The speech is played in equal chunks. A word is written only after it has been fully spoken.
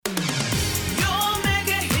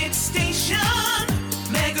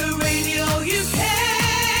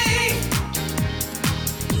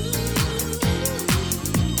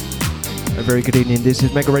A very good evening. This is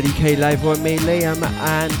megaradio K live on me, Liam,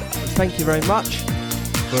 and thank you very much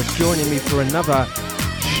for joining me for another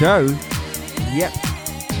show. Yep,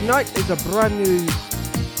 tonight is a brand new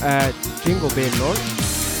jingle being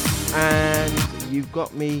launched, and you've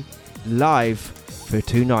got me live for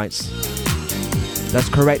 2 nights. That's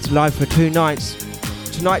correct, live for 2 nights,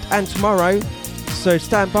 tonight and tomorrow. So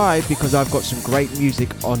stand by because I've got some great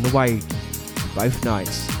music on the way both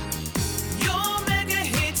nights.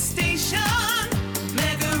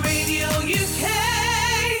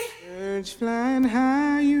 Birds flying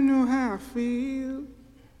high, you know how I feel.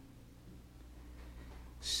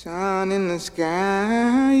 Sun in the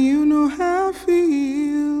sky, you know how I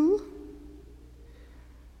feel.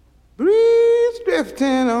 Breeze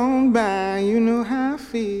drifting on by, you know how I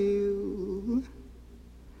feel.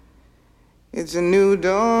 It's a new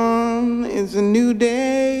dawn, it's a new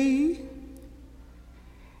day.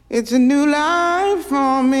 It's a new life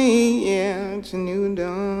for me, yeah. It's a new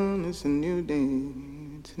dawn, it's a new day.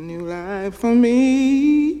 It's a new life for me.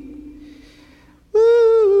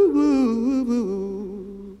 Woo, woo,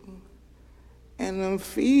 woo. And I'm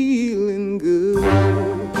feeling good.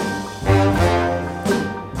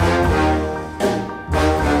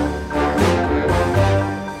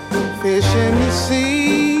 Fish in the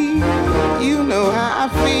sea, you know how I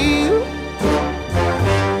feel.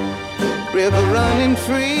 River running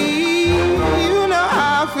free, you know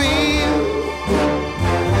how I feel.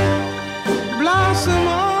 Blossom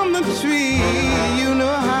on the tree, you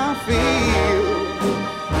know how I feel.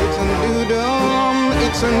 It's a new dawn,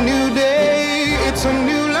 it's a new day, it's a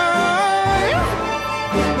new life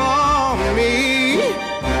for me,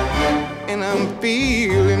 and I'm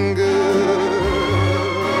feeling good.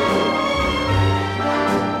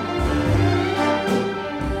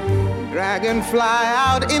 Dragonfly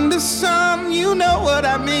out in the sun, you know what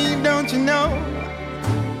I mean, don't you know?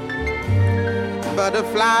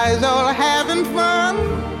 Butterflies all having fun,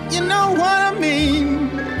 you know what I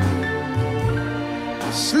mean.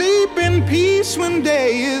 Sleep in peace when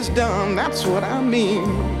day is done, that's what I mean.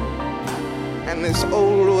 And this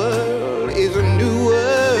old world is a new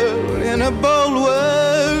world and a bold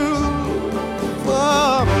world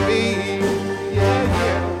for me. Yeah,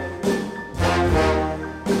 yeah.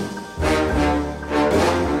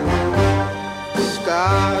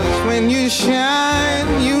 Stars, when you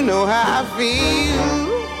shine, you know how I feel.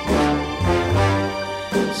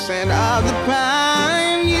 Scent of the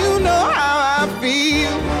pine, you know how I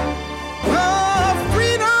feel. Oh,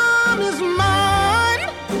 freedom is mine,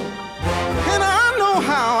 and I know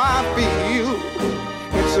how I feel.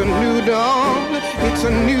 It's a new dawn, it's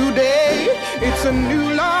a new day, it's a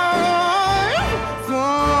new life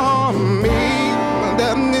for me.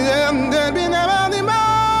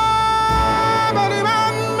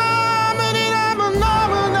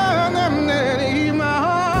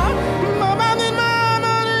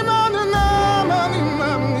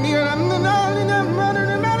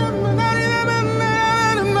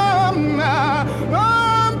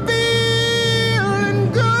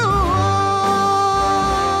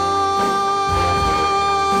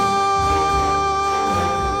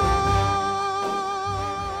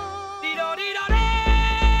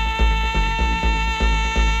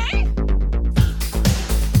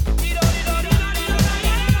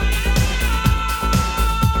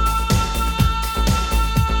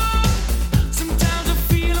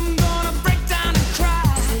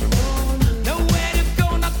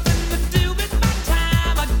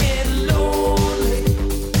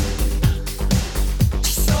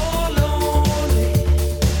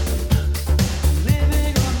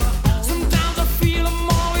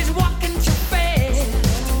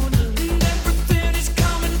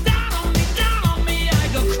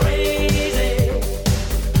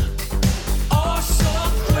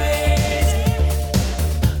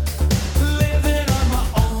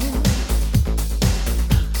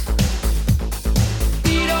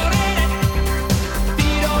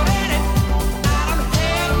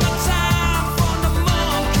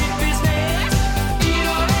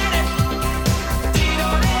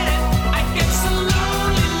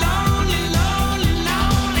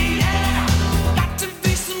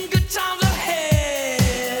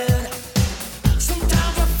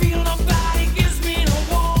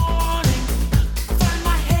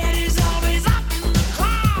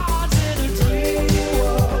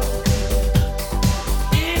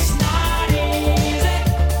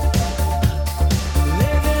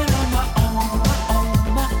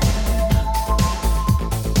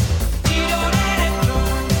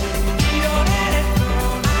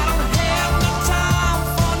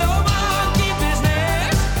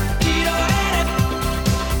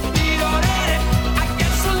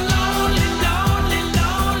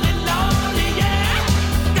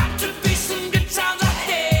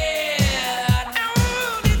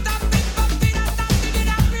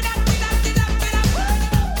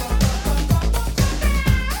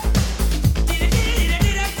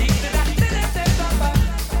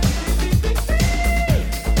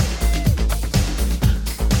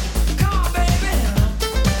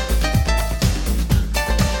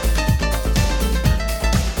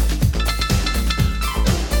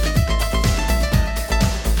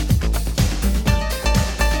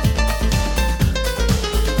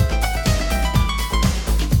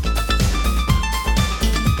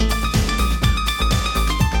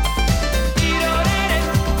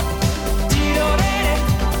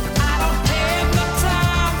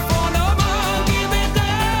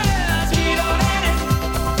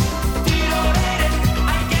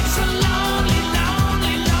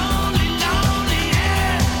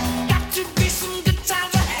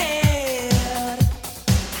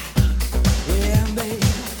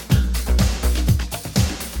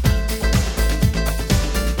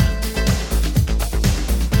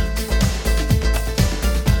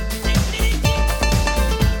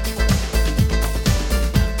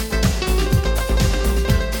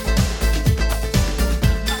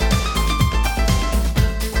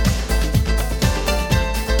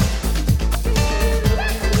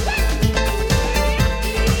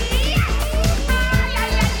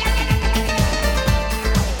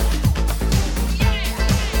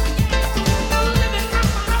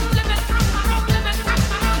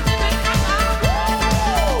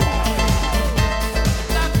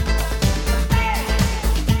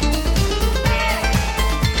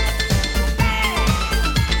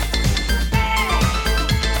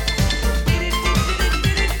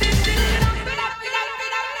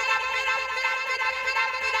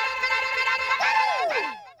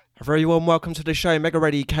 very warm welcome to the show, Mega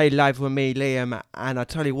Radio UK Live with me, Liam. And I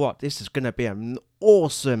tell you what, this is going to be an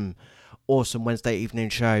awesome Wednesday evening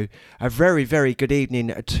show. A very, very good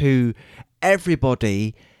evening to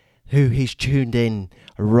everybody who is tuned in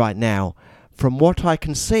right now. From what I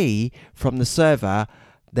can see from the server,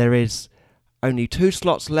 there is only 2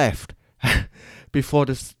 slots left before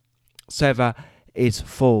the server is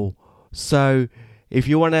full. So if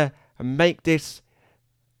you want to make this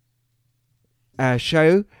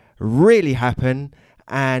show really happen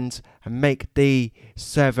and make the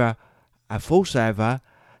server a full server,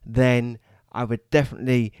 then I would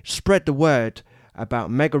definitely spread the word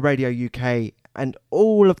about Mega Radio UK and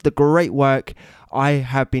all of the great work I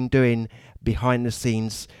have been doing behind the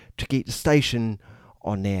scenes to keep the station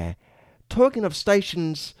on the air. Talking of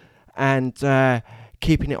stations and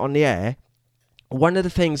keeping it on the air, one of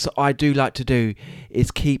the things that I do like to do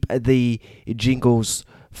is keep the jingles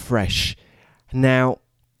fresh. Now,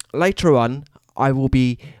 later on, I will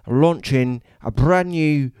be launching a brand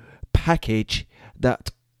new package that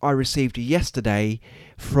I received yesterday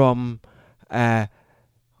from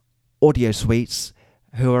Audio Suites,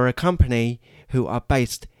 who are a company who are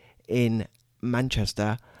based in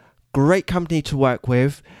Manchester. Great company to work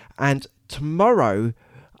with, and tomorrow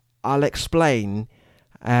I'll explain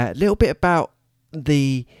a little bit about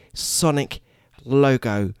the Sonic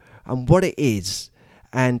logo and what it is,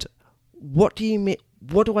 and what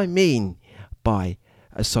do I mean by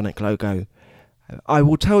a Sonic logo. I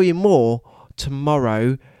will tell you more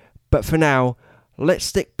tomorrow, but for now, let's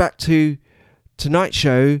stick back to tonight's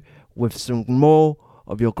show with some more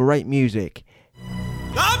of your great music.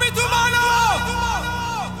 Dame tu mano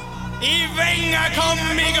y venga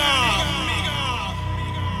conmigo.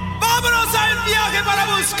 Vámonos al viaje para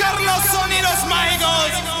buscar los sonidos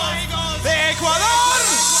mágicos de Ecuador.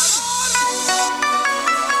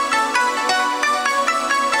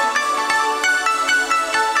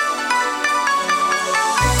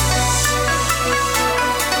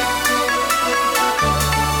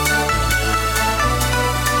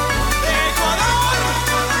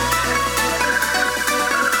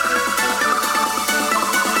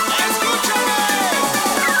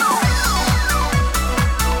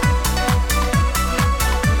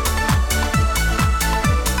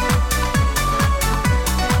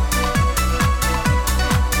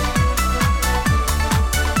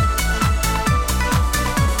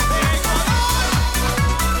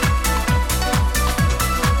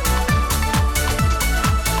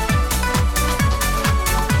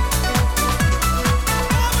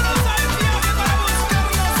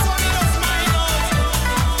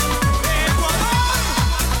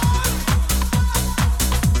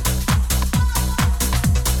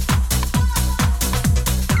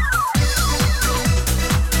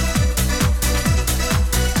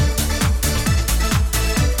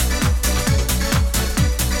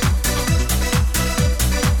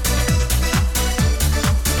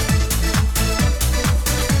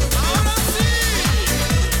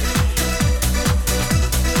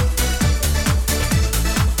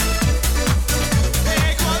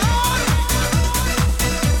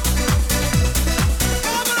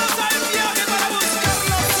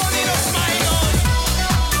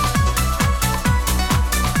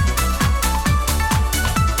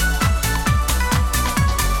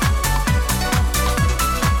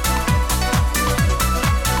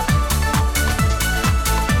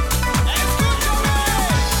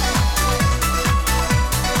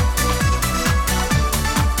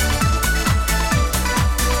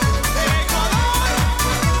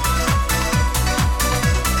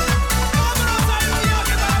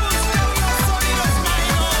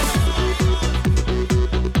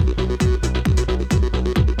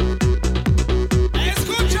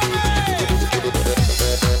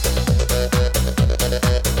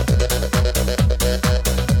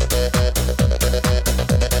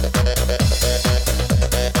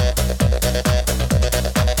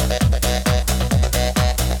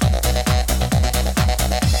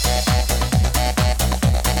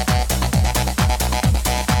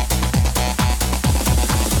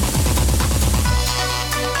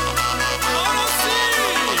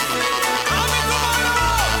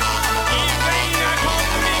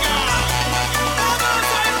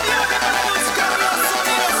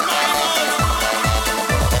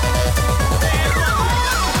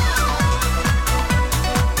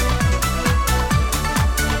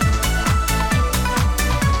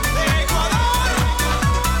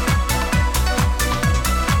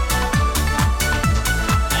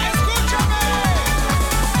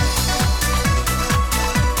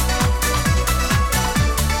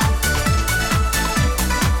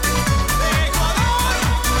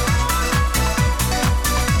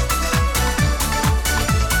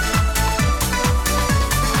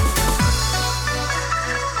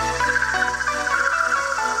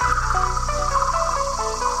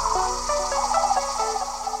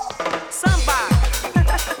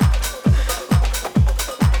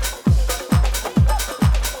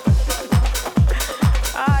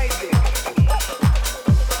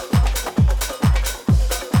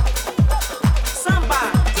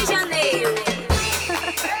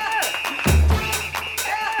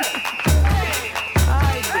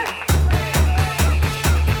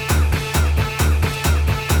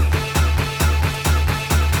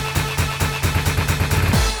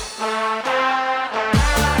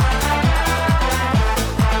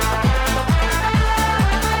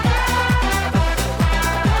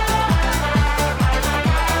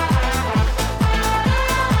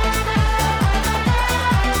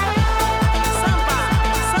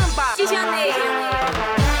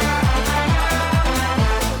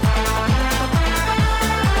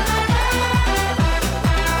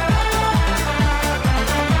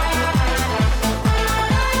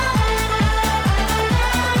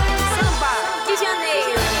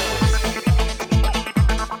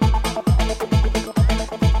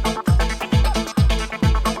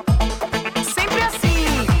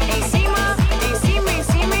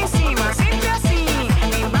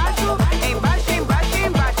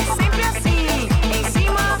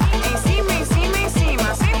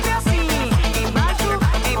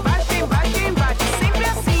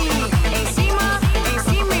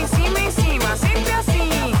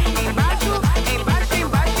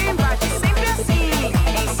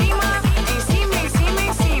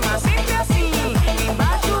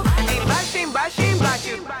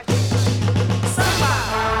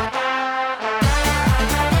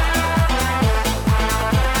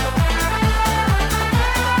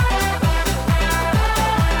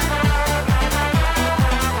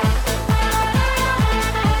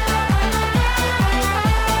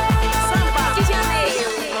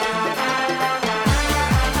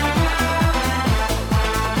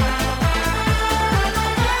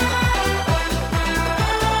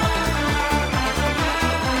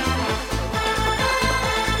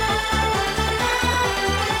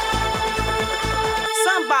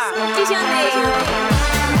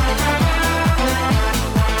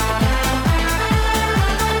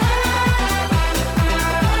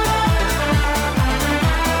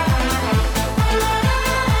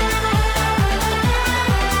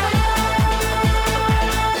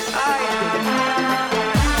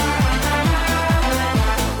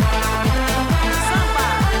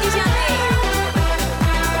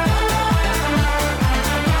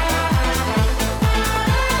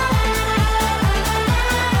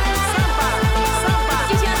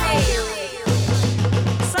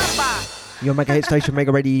 Your Mega Hit Station,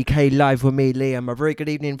 Mega Radio UK, live with me, Liam. A very good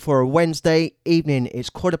evening for a Wednesday evening. It's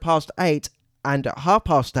 8:15, and at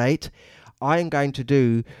 8:30, I am going to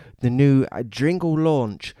do the new jingle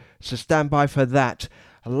launch. So stand by for that.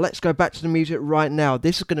 Let's go back to the music right now.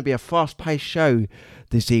 This is going to be a fast-paced show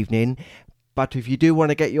this evening. But if you do want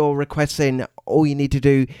to get your requests in, all you need to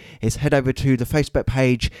do is head over to the Facebook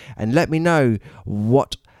page and let me know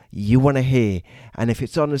what you want to hear. And if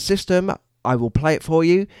it's on the system, I will play it for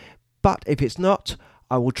you. But if it's not,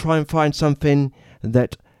 I will try and find something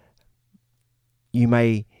that you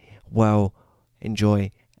may well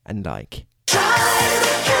enjoy and like.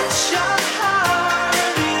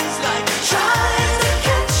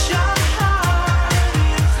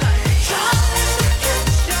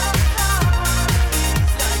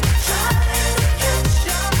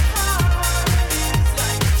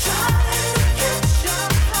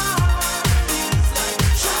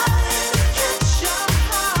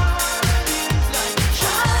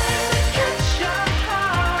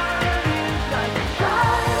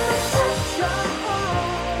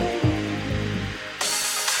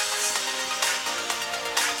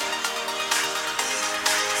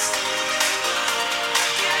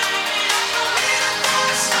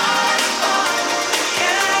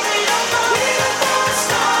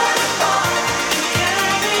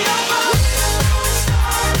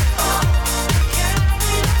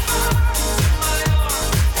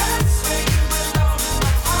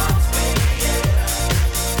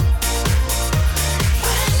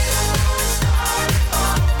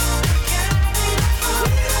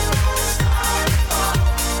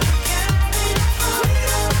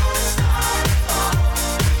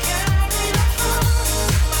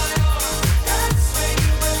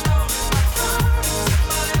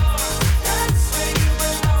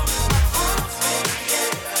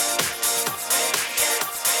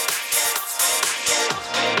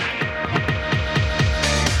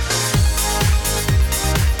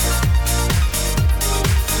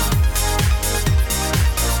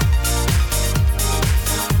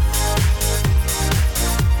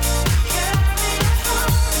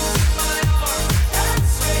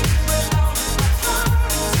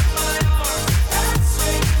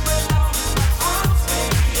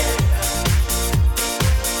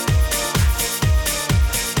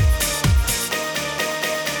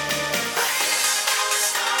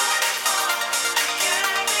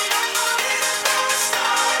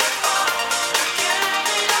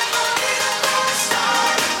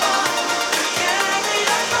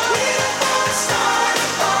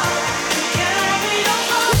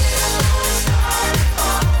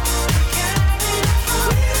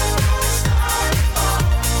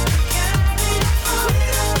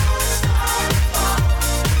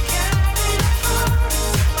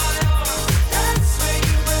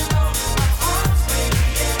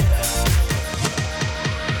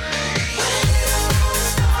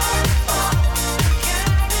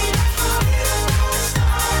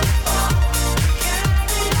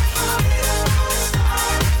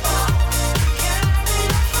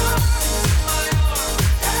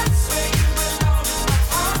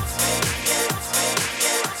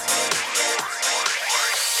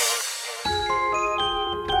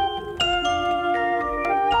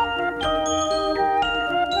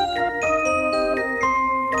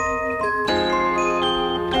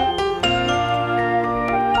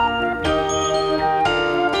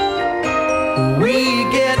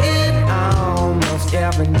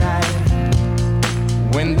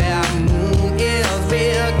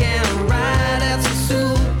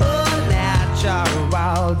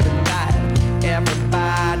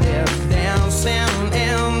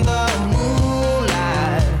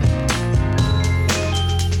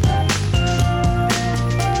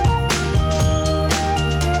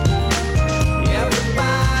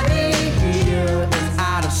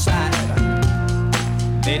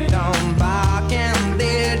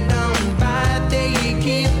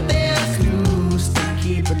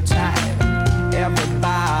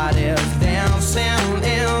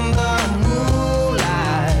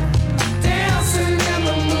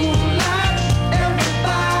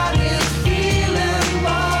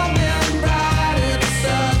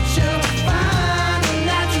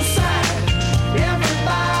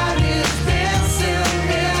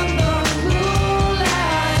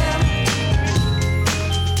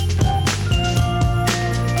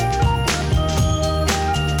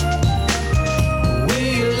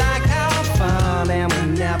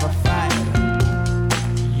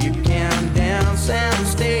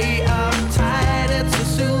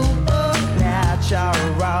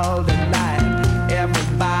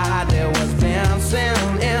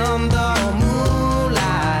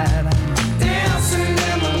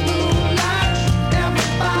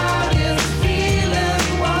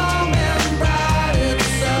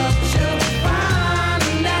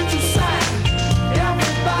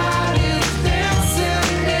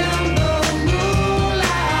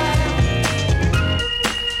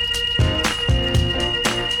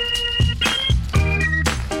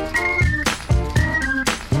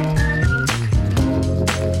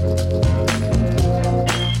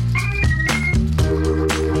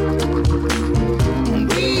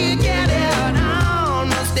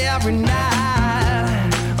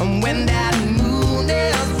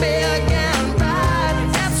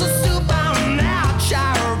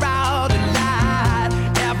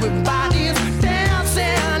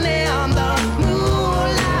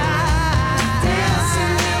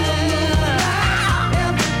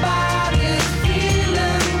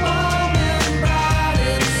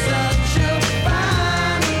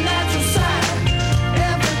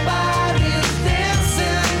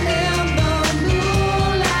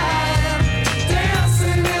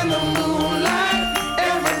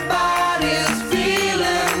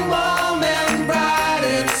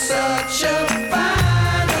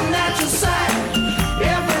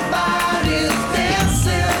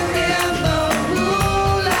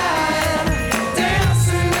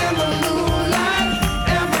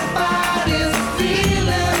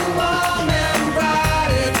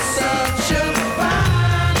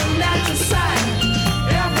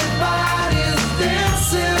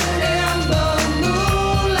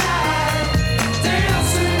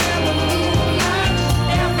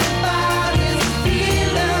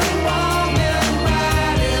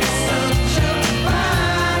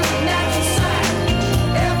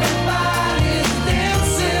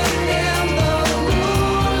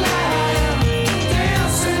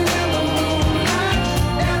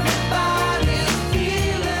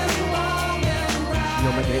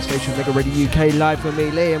 on my date station, megaradio UK, live with me,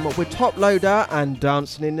 Liam, with Top Loader and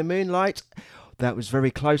Dancing in the Moonlight. That was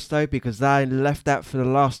very close though, because I left that for the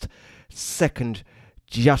last second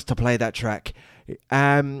just to play that track.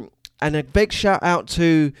 And a big shout out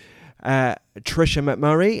to Trisha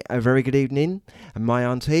McMurray, a very good evening, and my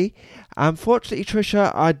auntie. Unfortunately,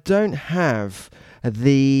 Trisha, I don't have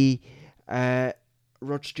the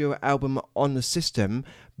Rod Stewart album on the system,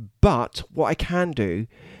 but what I can do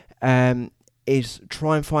is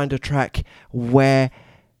try and find a track where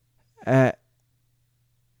and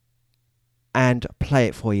play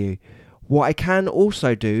it for you. What I can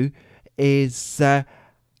also do is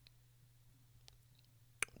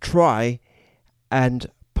try and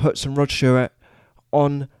put some Rod Stewart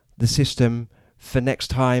on the system for next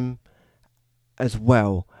time as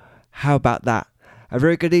well. How about that? A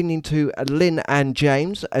very good evening to Lynn and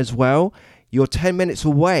James as well. You're 10 minutes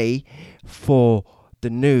away for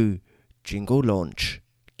the new jingle launch.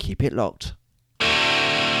 Keep it locked.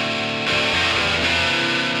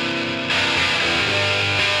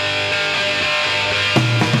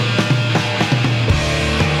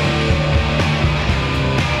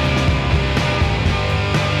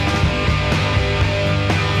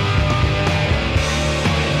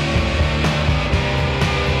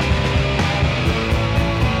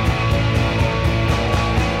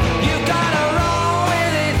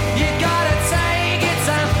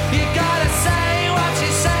 You gotta say what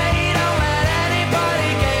you say, don't let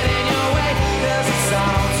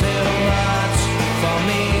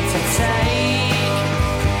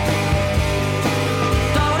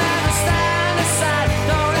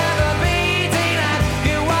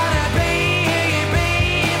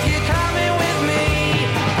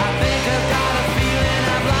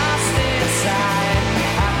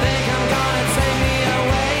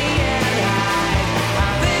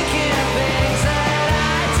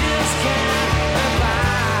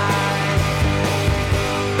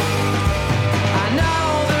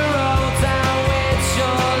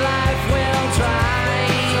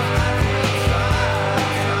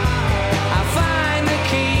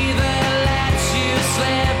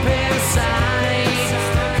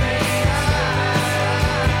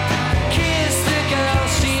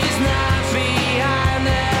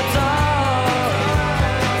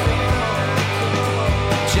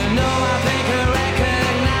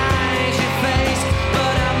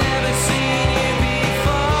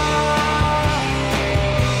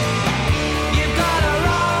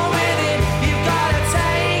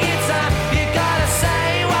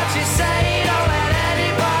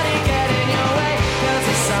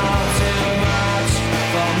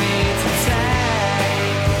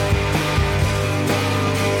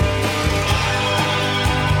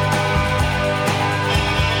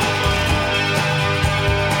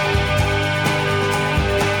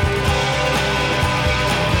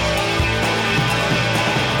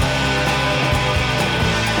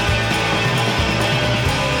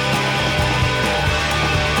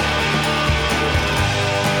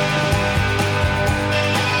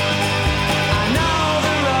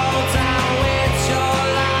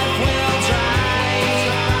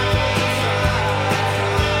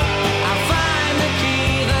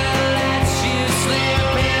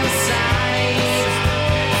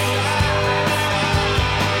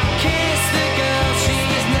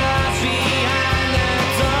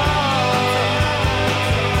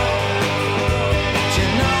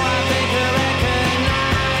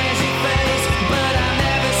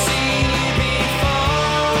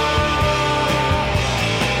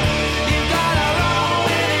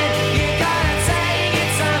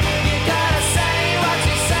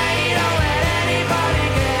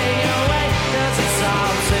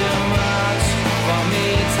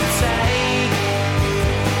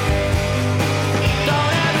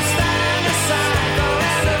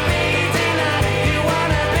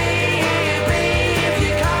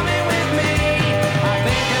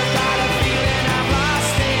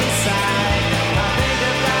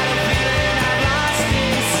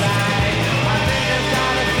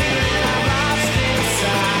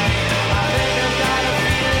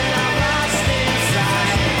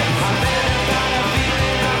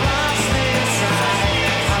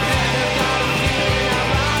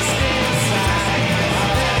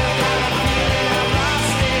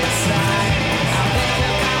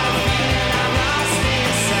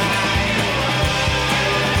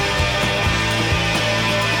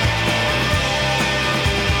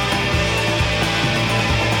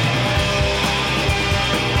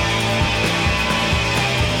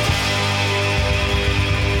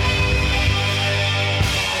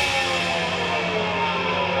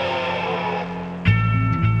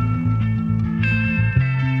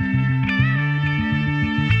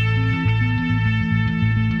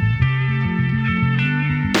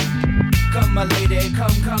my lady,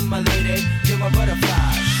 come my lady, you're my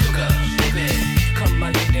butterfly, sugar, baby. Come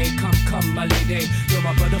my lady, come my lady, you're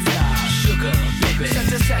my butterfly, sugar, baby.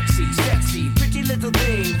 Such a sexy, pretty little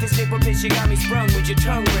thing. This paper bitch, you got me sprung with your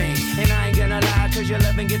tongue ring. And I ain't gonna lie, cause your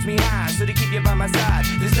loving gets me high. So to keep you by my side,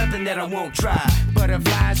 there's nothing that I won't try.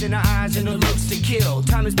 Butterflies in her eyes and her looks to kill.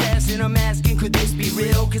 Time is passing, I'm asking, could this be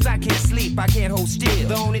real? Cause I can't sleep, I can't hold still.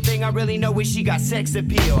 The only thing I really know is she got sex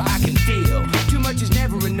appeal. I can feel, too much is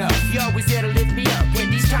never enough. You always there to lift me up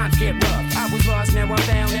when these times get rough. I was lost, now I'm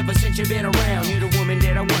found, ever since you've been around. You're the woman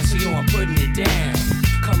that I want, so yo, I'm putting it down.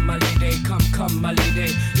 Come my lady, come my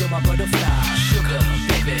lady, you're my butterfly, sugar,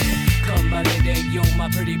 baby. Come my lady, you're my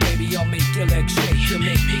pretty baby, I'll make your legs shake, you'll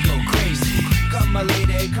make me go crazy. Come my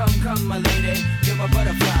lady, come my lady, you're my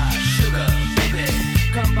butterfly, sugar, baby.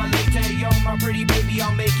 Come my lady, you're my pretty baby,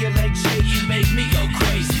 I'll make your legs shake, you make me go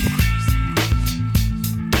crazy.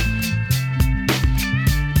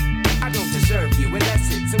 Deserve you, unless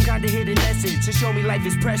it's some kind of hidden message to show me life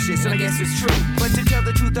is precious, and I guess it's true. But to tell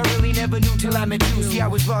the truth, I really never knew till I met you. See, I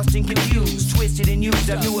was lost and confused, twisted and used.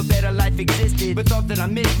 I knew a better life existed, but thought that I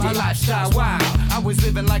missed my lifestyle wild. I was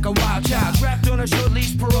living like a wild child, trapped on a short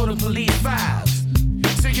leash, parole to police files.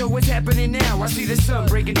 So yo, what's happening now? I see the sun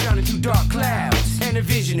breaking down into dark clouds, and a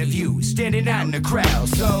vision of you standing out in the crowd.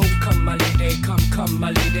 So come my lady, come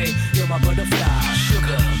my lady, you're my butterfly,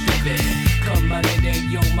 sugar, baby. Come my lady,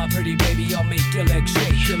 you're my pretty baby, I'll make your legs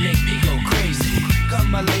shake, you'll make me go crazy.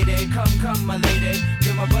 Come my lady, come my lady,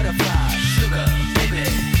 you're my butterfly, sugar, baby.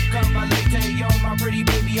 Come my lady, you're my pretty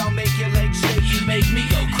baby, I'll make your legs shake, you make me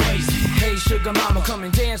go crazy. Hey sugar mama, come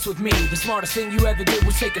and dance with me. The smartest thing you ever did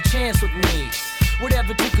was take a chance with me.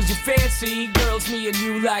 Whatever tickles your fancy, girls, me and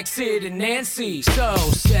you like Sid and Nancy. So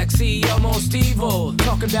sexy, almost evil,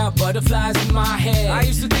 talking about butterflies in my head. I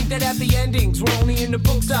used to think that happy endings were only in the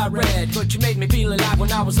books I read, but you made me feel alive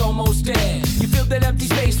when I was almost dead. You filled that empty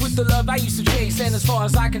space with the love I used to chase, and as far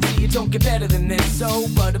as I can see, it don't get better than this. So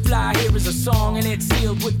butterfly, here is a song, and it's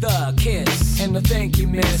sealed with a kiss and a thank you,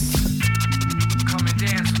 miss. Come and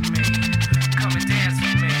dance with me, come and dance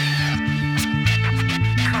with me,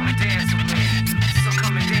 come and dance with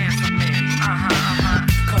me.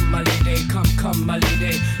 Come my lady, come my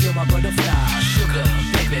lady, you're my butterfly, sugar,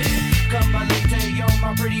 baby. Come my lady, you're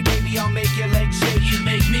my pretty baby, I'll make your legs shake, you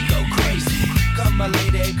make me go crazy. Come my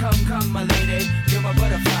lady, come my lady, you're my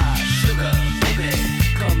butterfly, sugar, baby.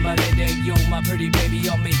 Come my lady, you're my pretty baby,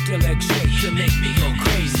 I'll make your legs shake, you make me go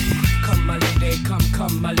crazy. Come my lady,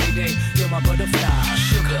 come my lady, you're my butterfly,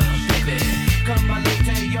 sugar, baby. Come my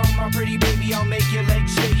lady, you're my pretty baby, I'll make your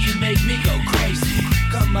legs shake, you make me go crazy.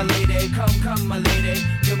 Come my lady, come my lady,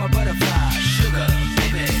 you're my butterfly, sugar,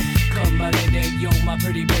 baby. Come my lady, you're my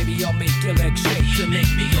pretty baby, I'll make your legs shake, you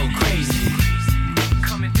make me go crazy.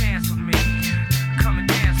 Come and dance with me, come and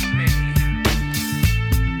dance with me,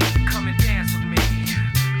 come and dance with me,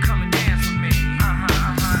 come and dance with me,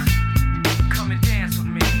 come and dance with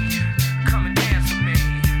me, come and dance with me,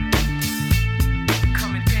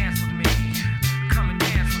 come and dance with me, come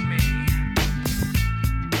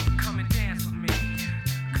and dance with me,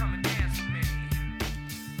 come and dance with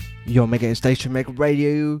me. Your mega station, Mega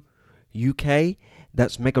Radio UK.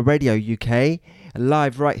 That's Mega Radio UK,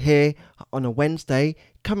 live right here on a Wednesday.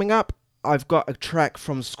 Coming up, I've got a track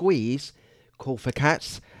from Squeeze, Call for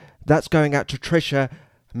Cats. That's going out to Trisha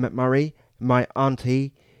McMurray, my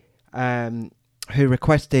auntie, who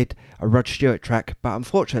requested a Rod Stewart track, but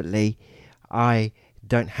unfortunately, I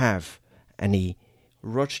don't have any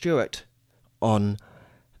Rod Stewart on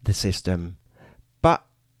the system. But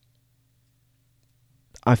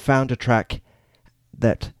I found a track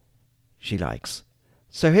that she likes.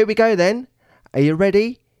 So here we go then. Are you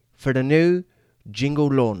ready for the new jingle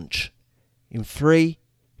launch? In 3,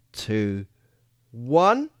 2,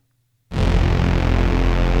 1.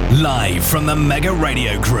 Live from the Mega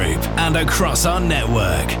Radio Group and across our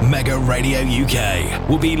network, Mega Radio UK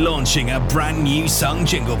will be launching a brand new song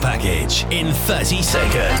jingle package in 30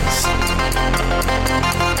 seconds.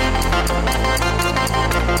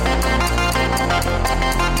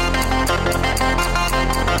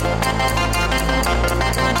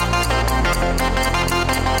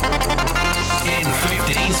 In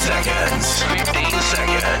 15 seconds. 15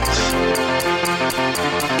 seconds.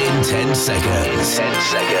 In 10 seconds. 10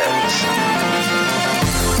 seconds.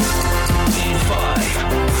 In 5,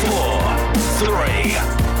 4, 3,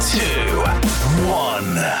 2,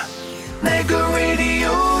 1. Mega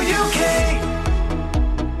Radio UK.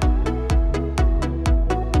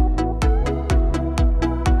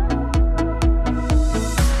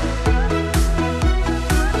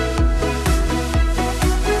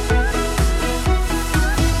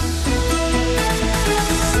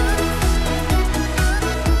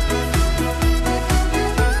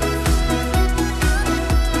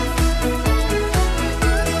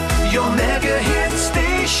 Your mega hit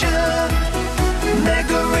station,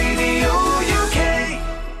 Megaradio UK.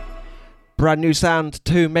 Brand new sound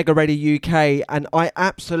to megaradio UK, and I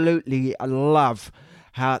absolutely love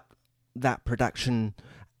how that production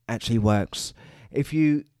actually works. If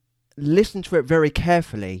you listen to it very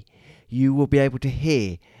carefully, you will be able to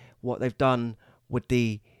hear what they've done with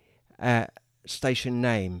the station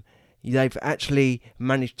name. They've actually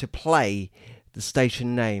managed to play the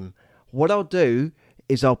station name. What I'll do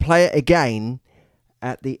is I'll play it again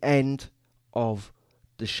at the end of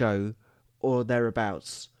the show or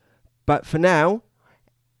thereabouts. But for now,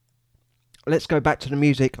 let's go back to the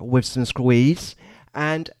music with some squeeze,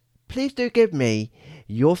 and please do give me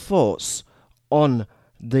your thoughts on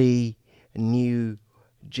the new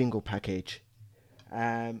jingle package,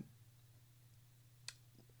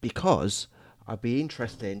 because I'd be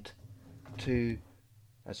interested to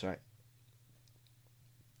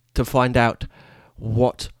find out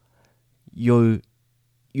what your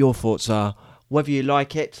thoughts are, whether you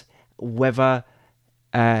like it, whether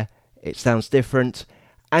it sounds different.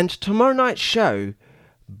 And tomorrow night's show,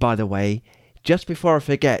 by the way, just before I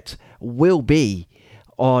forget, will be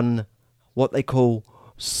on what they call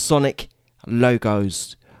sonic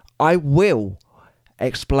logos. I will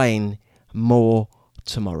explain more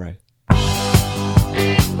tomorrow.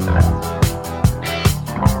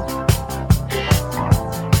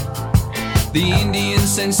 The Indians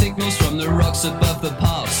send signals from the rocks above the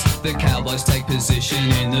pass. The cowboys take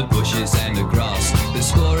position in the bushes and the grass. The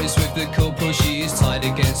score is with the corporal, she is tied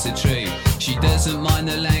against a tree. She doesn't mind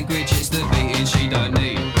the language, it's the beating she don't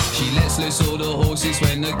need. She lets loose all the horses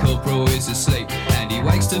when the corporal is asleep. And he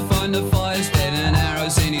wakes to find the fires dead and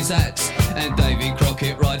arrows in his axe. And Davy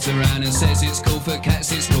Crockett rides around and says it's cool for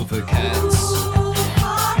cats, it's cool for cats.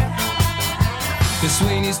 The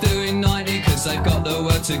Sweeney's doing 90 cause they've got the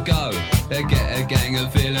word to go. They get a gang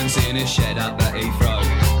of villains in a shed up at Heathrow.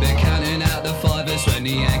 They're counting out the fivers when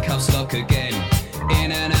the handcuffs lock again.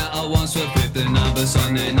 In and out at Wandsworth with the numbers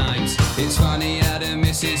on their names. It's funny how the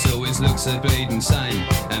missus always looks a bleeding sane.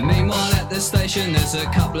 And meanwhile at the station there's a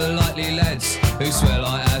couple of likely lads who swear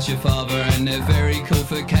like how's your father, and they're very cool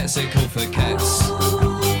for cats, they're cool for cats.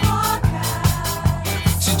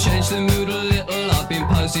 To change the mood a little, I've been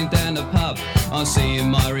posing down the pub. I'm seeing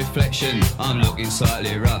my reflection, I'm looking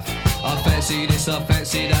slightly rough. I fancy this, I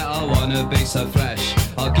fancy that, I wanna be so flash.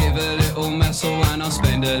 I'll give a little muscle and I'll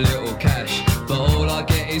spend a little cash. But all I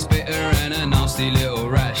get is bitter and a nasty little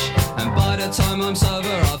rash. And by the time I'm sober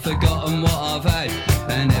I've forgotten what I've had.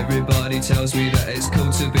 And everybody tells me that it's cool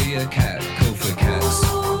to be a cat, cool for cats.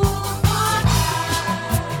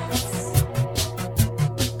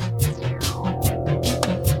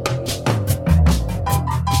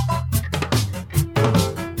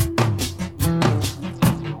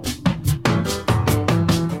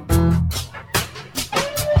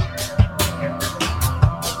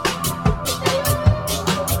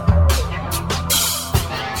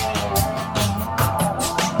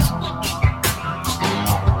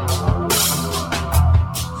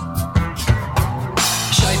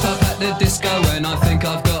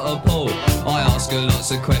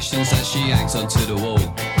 Questions as she hangs onto the wall.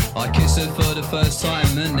 I kiss her for the first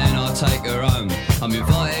time and then I take her home. I'm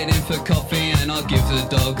invited in for coffee and I give the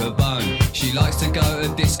dog a bone. She likes to go to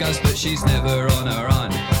discos but she's never on her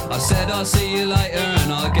own. I said I'll see you later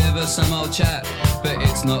and I'll give her some old chat. But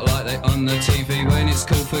it's not like they on the TV. When it's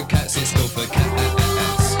cool for cats, it's cool for cats.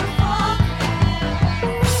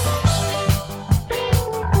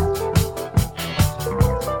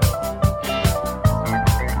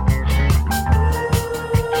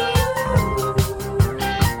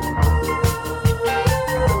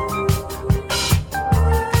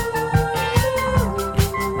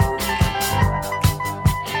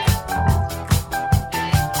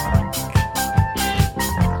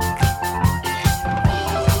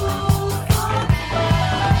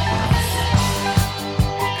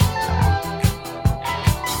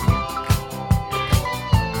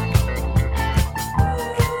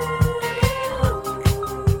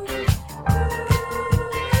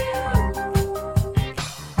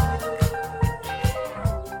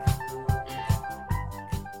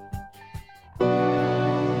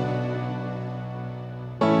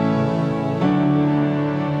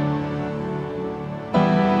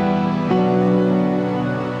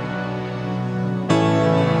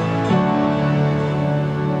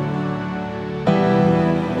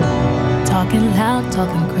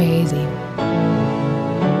 Talking crazy,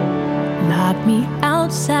 lock me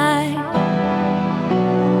outside,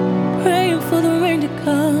 praying for the rain to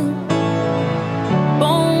come,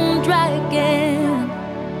 bone dry again.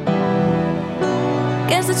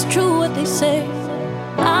 Guess it's true what they say,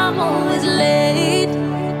 I'm always late.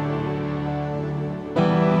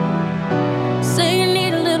 Say you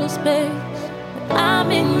need a little space, but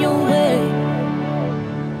I'm in your way.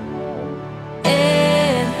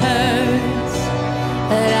 It hurts,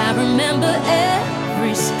 but I remember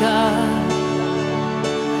every scar.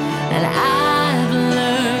 And I've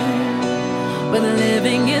learned when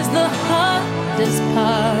living is the hardest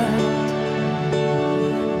part.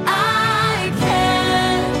 I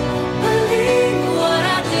can't believe what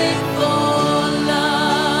I did for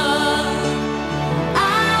love. I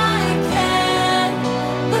can't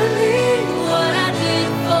believe what I did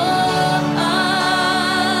for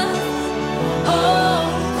us. Oh,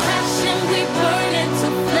 crashing, we burn into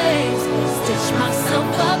flames. Stitch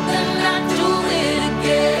myself up and I do it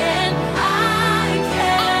again. I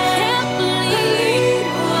can't believe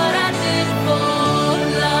what I did for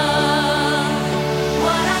love.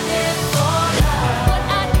 What I did for love. What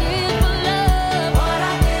I did for love. What I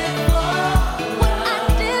did for love. What I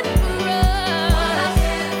did for us. What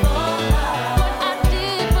I did for love. What I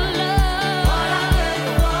did for love.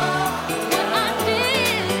 What I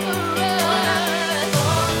did for love. What I did for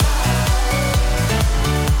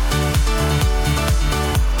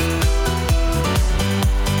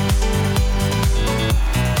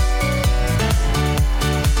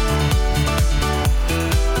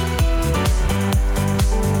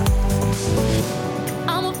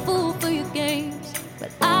I'm a fool for your games,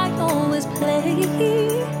 but I always play.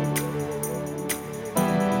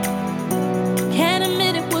 Can't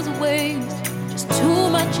admit it was a waste, just too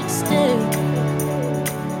much at stake.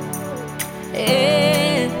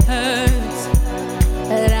 It hurts,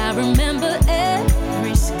 but I remember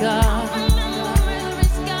every scar.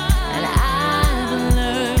 And I've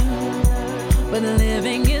learned when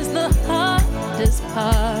living is the hardest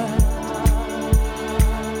part.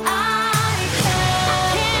 I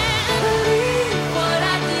can't believe what I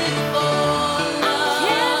did for love.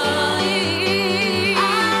 I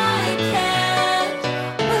can't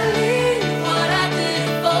believe what I did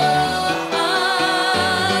for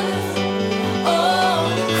us. Oh,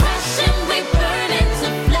 crashing, we burn into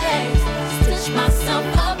flames. Stitch myself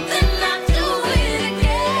up and I do it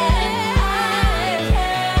again. I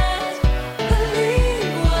can't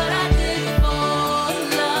believe what I did for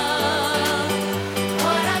love.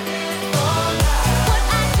 What I did for love. What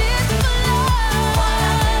I did for love.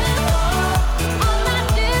 What I did for love. All I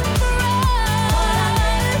did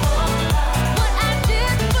for us. What I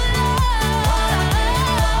did for love.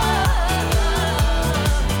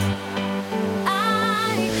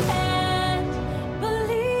 I can't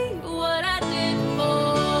believe what I did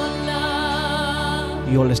for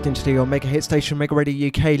love. You're listening to your mega hit station, Mega Radio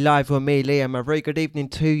UK, live with me, Liam. A very good evening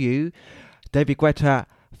to you. David Guetta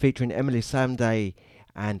featuring Emily Samday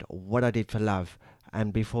and What I Did for Love.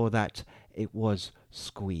 And before that, it was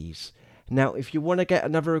Squeeze. Now, if you want to get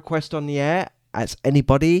another request on the air, as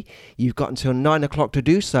anybody, you've got until 9 o'clock to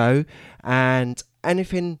do so. And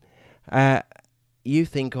anything you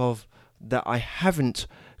think of that I haven't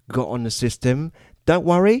got on the system, don't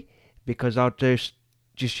worry, because I'll just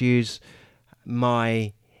use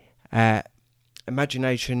my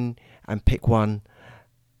imagination and pick one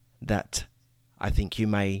that I think you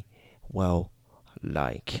may well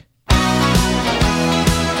like.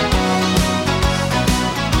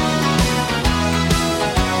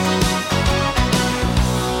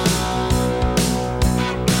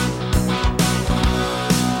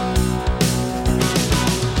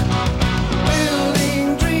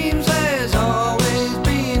 Building dreams has always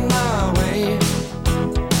been my way.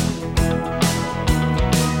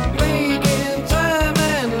 Making time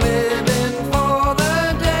and living for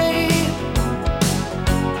the day.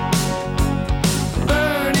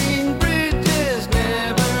 Burning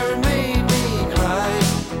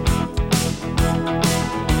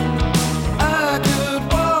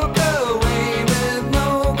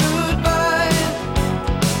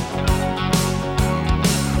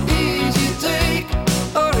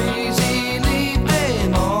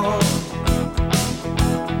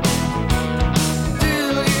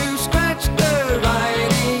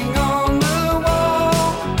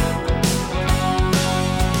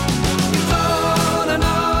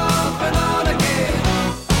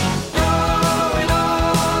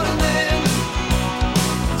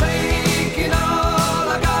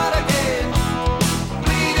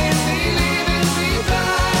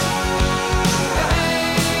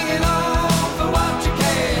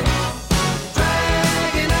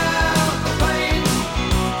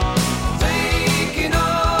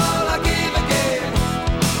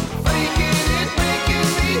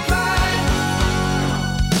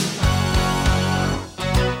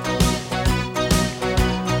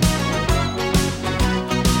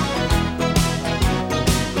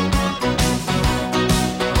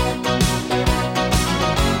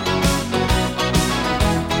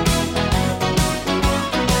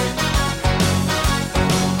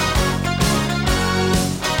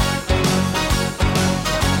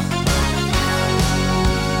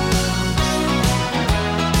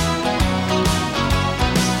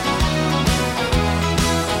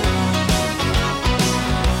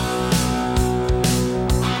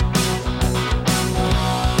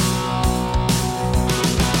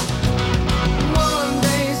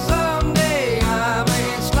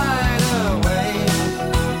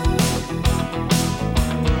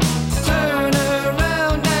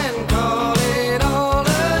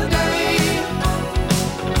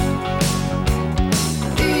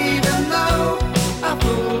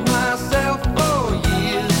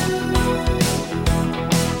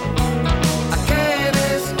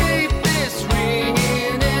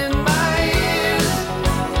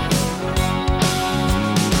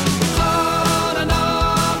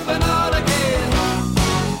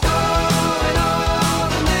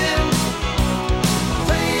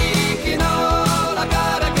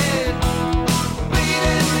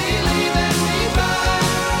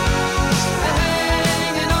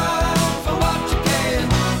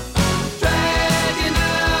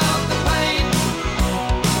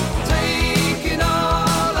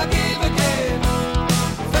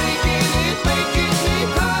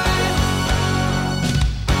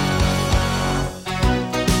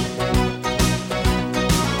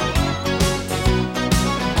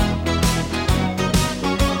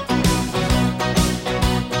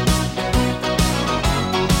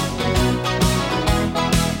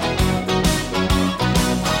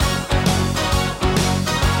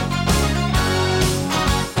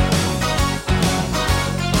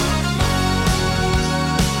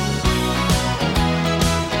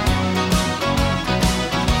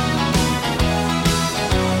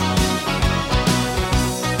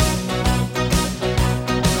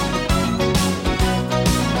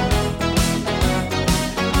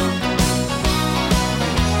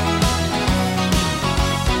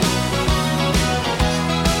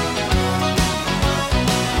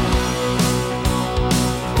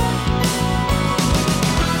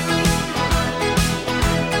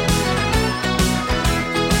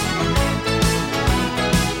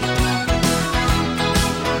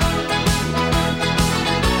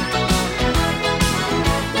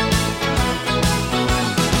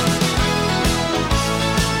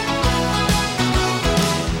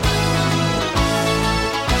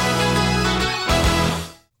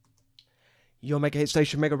Your mega hit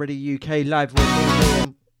station, Mega Radio UK, live with me,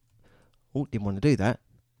 Liam. Oh, didn't want to do that.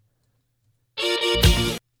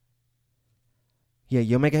 Yeah,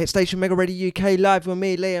 your mega hit station, Mega Radio UK, live with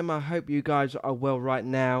me, Liam. I hope you guys are well right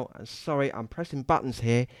now. Sorry, I'm pressing buttons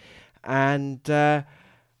here. And I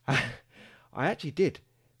actually did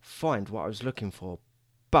find what I was looking for.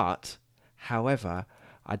 But, however,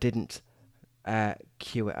 I didn't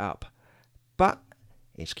queue it up. But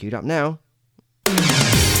it's queued up now.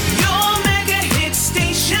 Your mega hit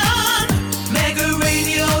station, Mega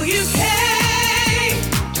Radio UK.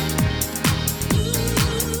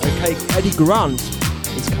 Okay, Eddie Grant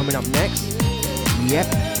is coming up next. Yep,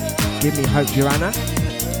 Give Me Hope, Joanna.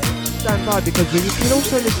 Stand by because you can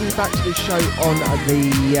also listen back to this show on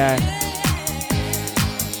the...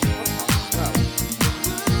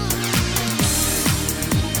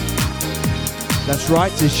 That's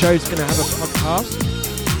right, this show's going to have a podcast.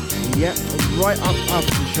 Yep, right up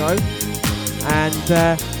after the show. And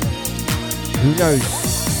who knows?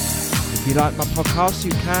 If you like my podcast,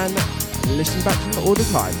 you can listen back to them all the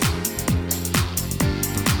time.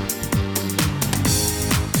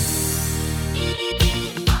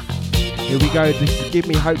 Here we go, this is Give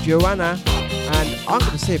Me Hope, Joanna. And I'm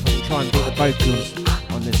going to see if I can try and get the vocals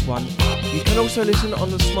on this one. You can also listen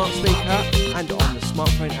on the smart speaker and on the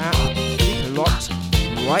smartphone app. Keep it locked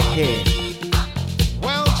right here.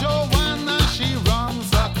 Well, Joanna, she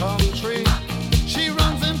runs a country. She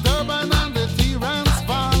runs in Durban and the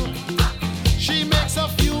Transvaal. She makes a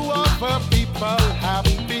few of her people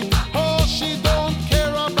happy. Oh, she don't care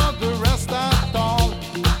about the rest at all.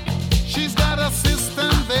 She's got a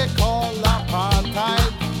system they call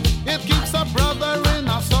apartheid. It keeps a brother in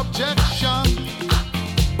a subjection.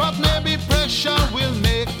 But maybe pressure will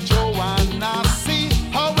make Joanna see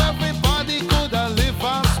how everybody could live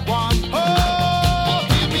as one. Oh,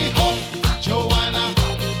 give me hope, Joanna.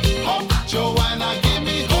 Hope, Joanna, give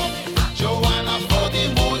me hope, Joanna, for the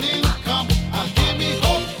morning come. And give me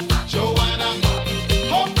hope, Joanna.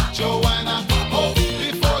 Hope, Joanna, hope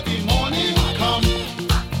before the morning come.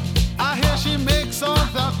 I hear she makes all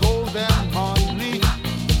the golden money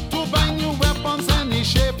to buy new weapons any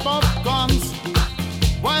shape of guns.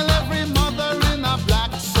 While every mother in a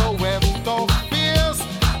black Soweto fears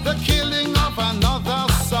the killing of another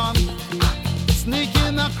son,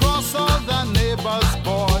 sneaking across all the neighbors'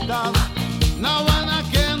 borders, now and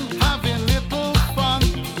again having little fun.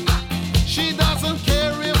 She doesn't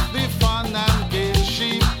care if the fun and game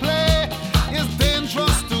she play is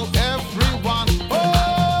dangerous to everyone.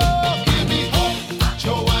 Oh, give me hope,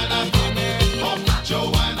 Joanna, give me hope,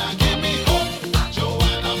 Joanna, give me hope,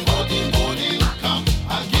 Joanna, for the morning come.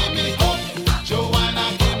 Give me hope, Joanna,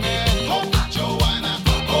 give me hope, Joanna,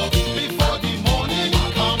 hope before the morning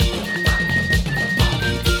come.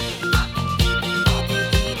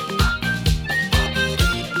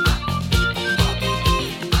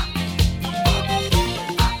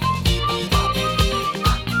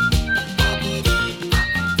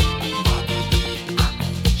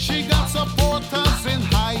 She got supporters in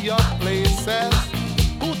higher places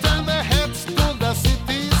who turn their heads to the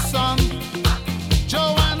city sun.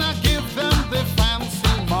 Joanna give them the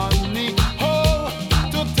fancy money, oh,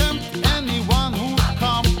 to tempt anyone who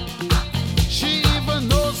come. She even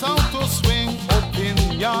knows how to swing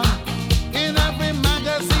opinion in every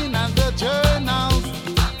magazine and the journals.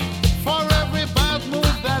 For every bad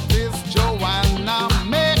move that is Joanna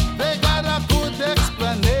make, they got a good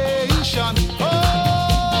explanation.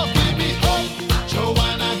 Oh, give me hope,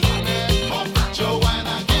 Joanna, give me hope,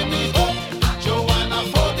 Joanna, give me hope, Joanna,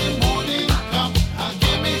 for the morning come. And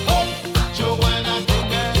give me hope, Joanna, give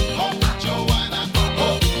me hope, Joanna,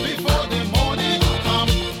 hope before the morning come.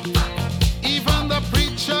 Even the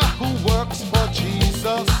preacher who works for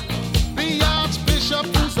Jesus, the archbishop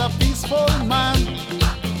who's a peaceful man,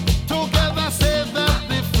 together say that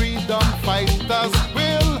the freedom fighters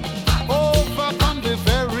will overcome the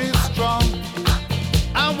very strong.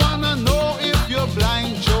 I wanna know if you're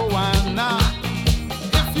blind, Joanna,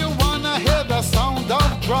 if you wanna hear the sound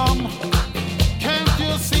of drum. Can't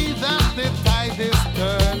you see that the tide is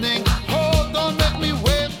turning? Oh, don't make me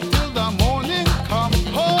wait till the morning come.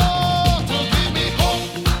 Oh, to give me hope,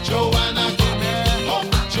 Joanna, give me hope,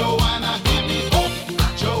 Joanna, give me hope,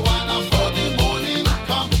 Joanna, for the morning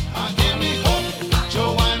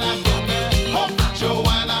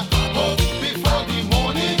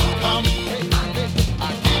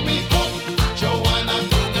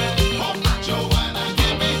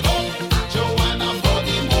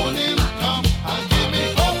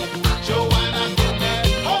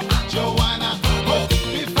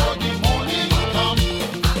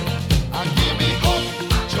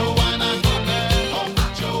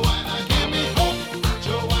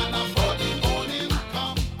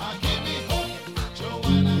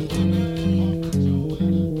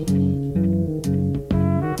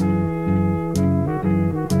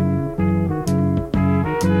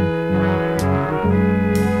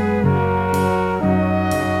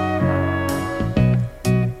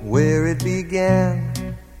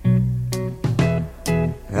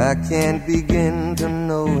can't begin to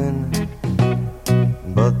knowing,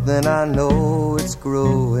 but then I know it's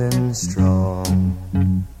growing strong.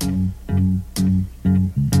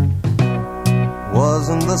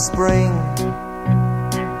 Wasn't the spring,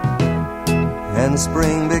 and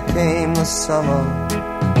spring became the summer.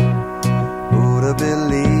 Who'd have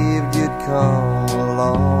believed you'd come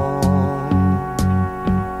along?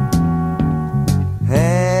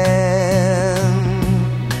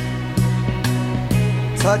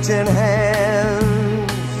 Touching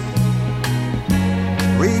hands,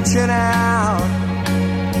 reaching out,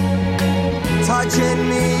 touching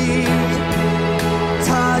me,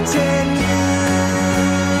 touching you.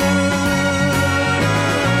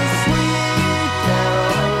 Sweet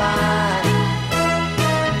Caroline,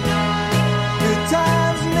 good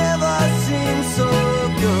times never seem so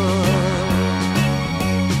good.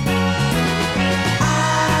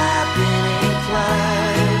 I've been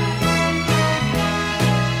inclined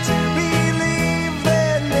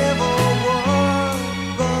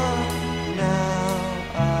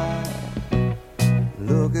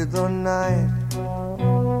the night,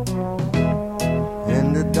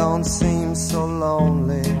 and it don't seem so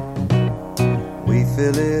lonely. We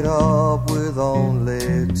fill it up with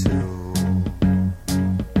only two.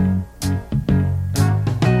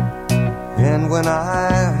 And when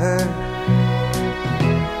I hurt,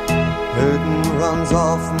 hurting runs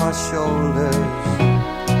off my shoulders.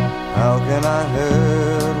 How can I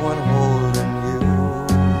hurt when holding you?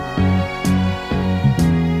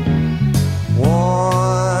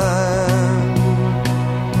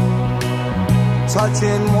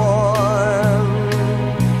 Touching warm,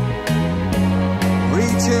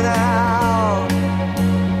 reaching out,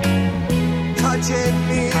 touching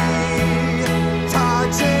me,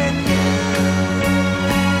 touching you.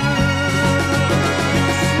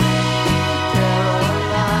 Sweet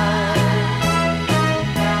Caroline,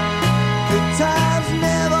 good times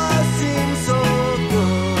never seem so good.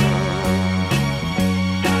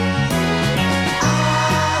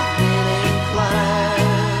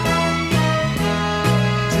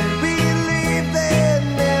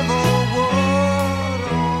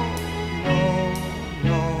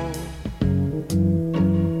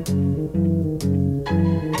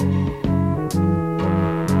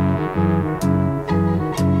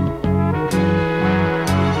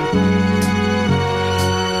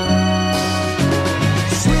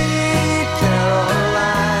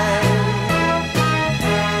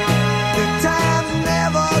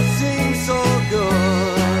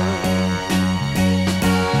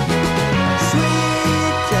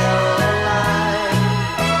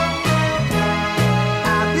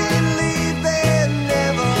 I've been inclined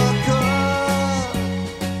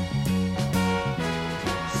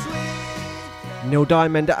Neil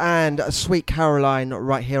Diamond and Sweet Caroline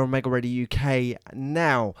right here on Mega Radio UK.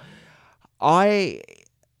 Now, I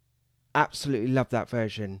absolutely love that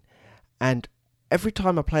version, and every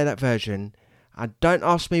time I play that version, and don't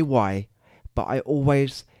ask me why, but I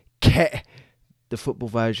always get the football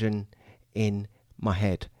version in my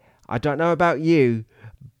head. I don't know about you,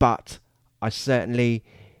 but I certainly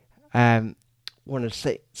want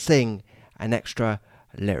to sing an extra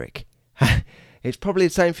lyric. It's probably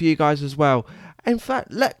the same for you guys as well. In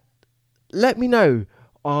fact, let me know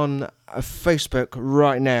on Facebook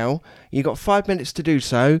right now. You got 5 minutes to do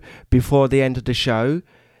so before the end of the show.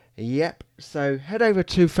 Yep, so head over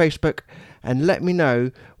to Facebook and let me know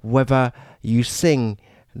whether you sing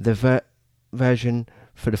the version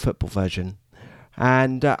for the football version.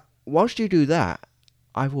 And whilst you do that,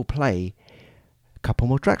 I will play a couple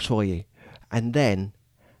more tracks for you. And then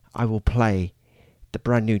I will play the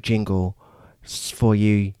brand new jingle for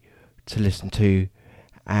you to listen to,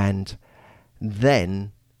 and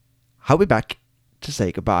then I'll be back to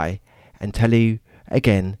say goodbye and tell you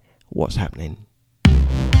again what's happening.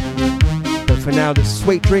 But for now, the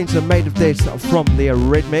Sweet Dreams Are Made of This from the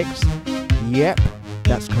Eurythmics. Yep,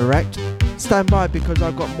 that's correct. Stand by because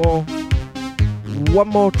I've got one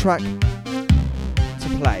more track to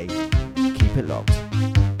play. Keep it locked.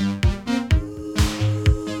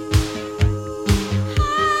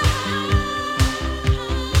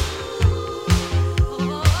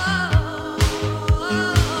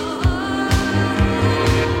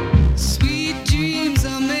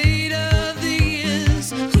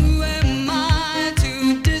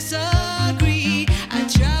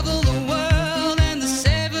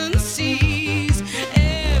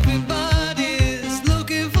 Everybody's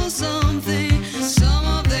looking for something. Some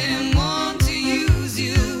of them want to use.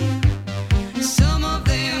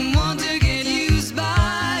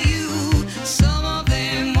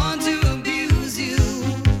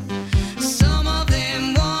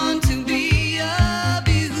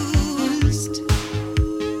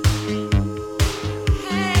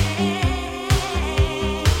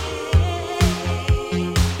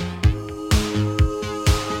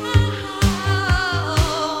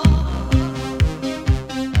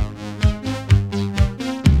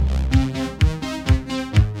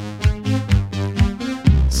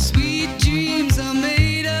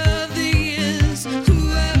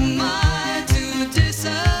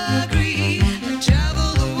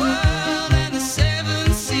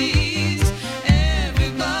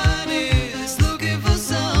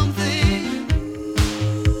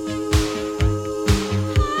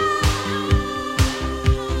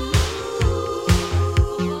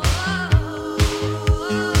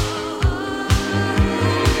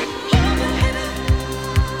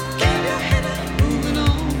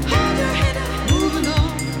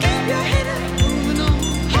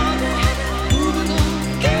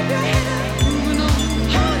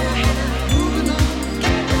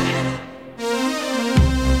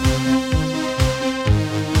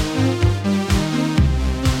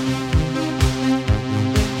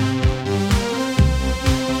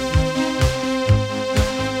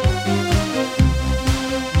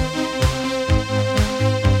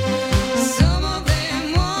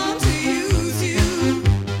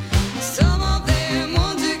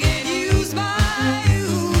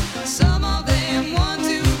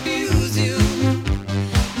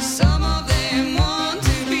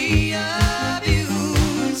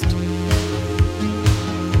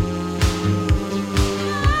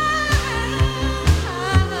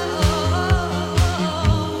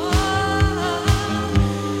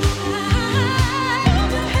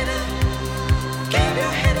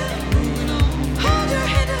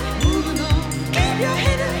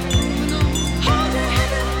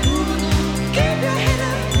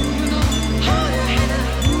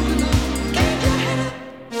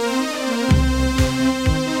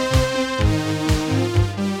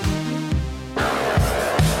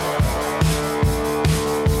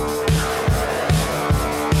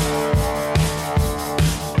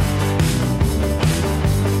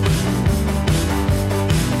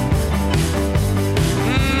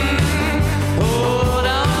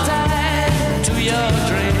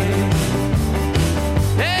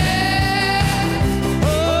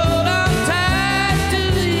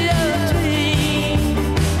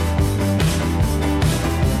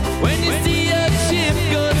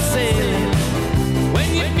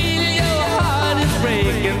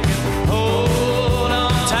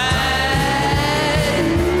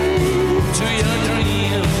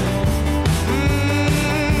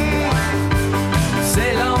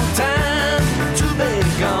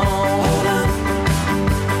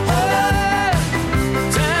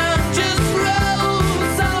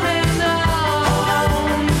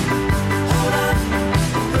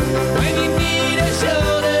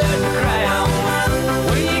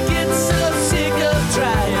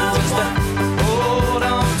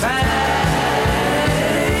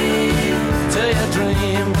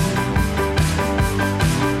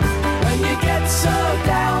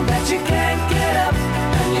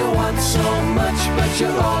 you're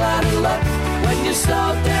all out of luck. When you're so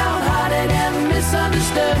downhearted and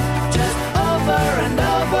misunderstood, just over and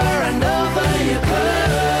over and over you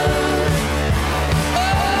could.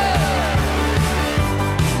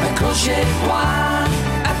 Accrochez-toi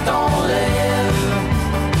à ton rêve.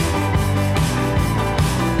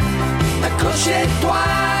 Accrochez-toi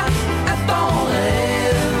à ton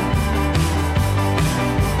rêve.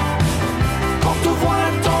 Quand tu vois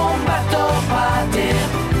ton bateau partir,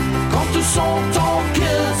 quand tu sens ton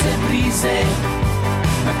cœur s'est brisé,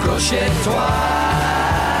 accrochez-toi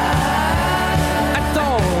à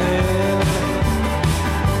ton rêve.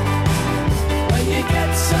 When you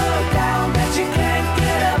get so down that you can't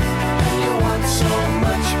get up, and you want so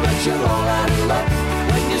much but you're all out of luck.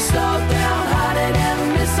 When you're so downhearted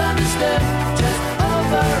and misunderstood, just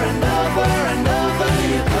over and over and over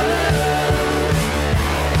you could.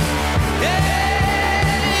 Yeah.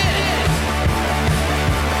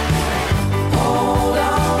 Hold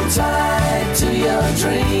on tight to your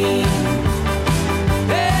dream.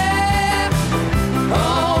 Yeah.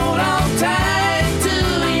 Hold on tight to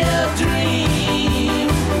your dream.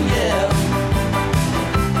 Yeah.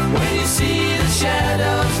 When you see the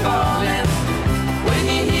shadows falling, when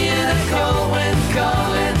you hear the cold wind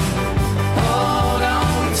calling, hold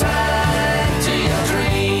on tight to your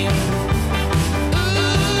dream.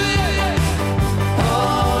 Ooh, yeah.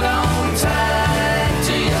 Hold on tight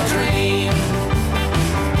to your dream.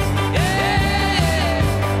 Yeah.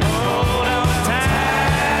 Hold on tight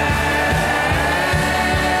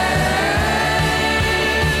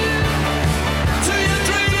to your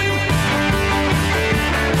dream.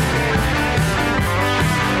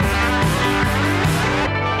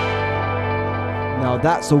 Now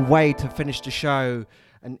that's a way to finish the show.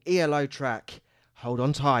 An ELO track, Hold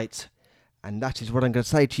On Tight. And that is what I'm going to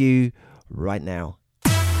say to you right now.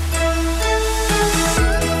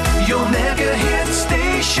 Your mega hit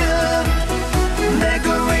station,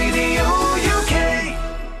 Mega Radio UK.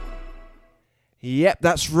 Yep,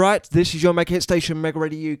 that's right. This is your Mega Hit Station, Mega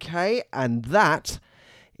Radio UK. And that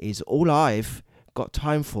is all I've got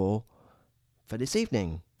time for this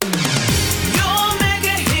evening. Your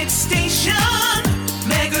mega hit station,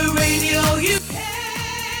 Mega Radio UK.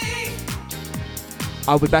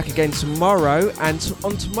 I'll be back again tomorrow, and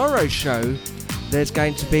on tomorrow's show there's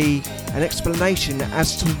going to be an explanation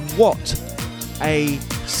as to what a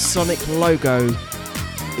Sonic logo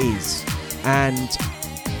is, and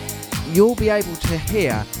you'll be able to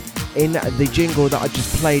hear in the jingle that I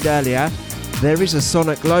just played earlier, there is a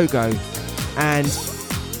Sonic logo, and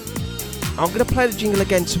I'm going to play the jingle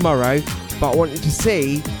again tomorrow, but I want you to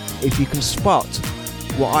see if you can spot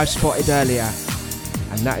what I spotted earlier,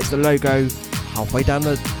 and that is the logo halfway down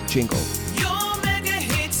the jingle. Your mega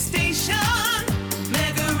hit station,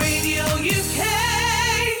 Mega Radio UK.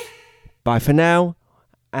 Bye for now,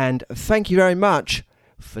 and thank you very much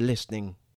for listening.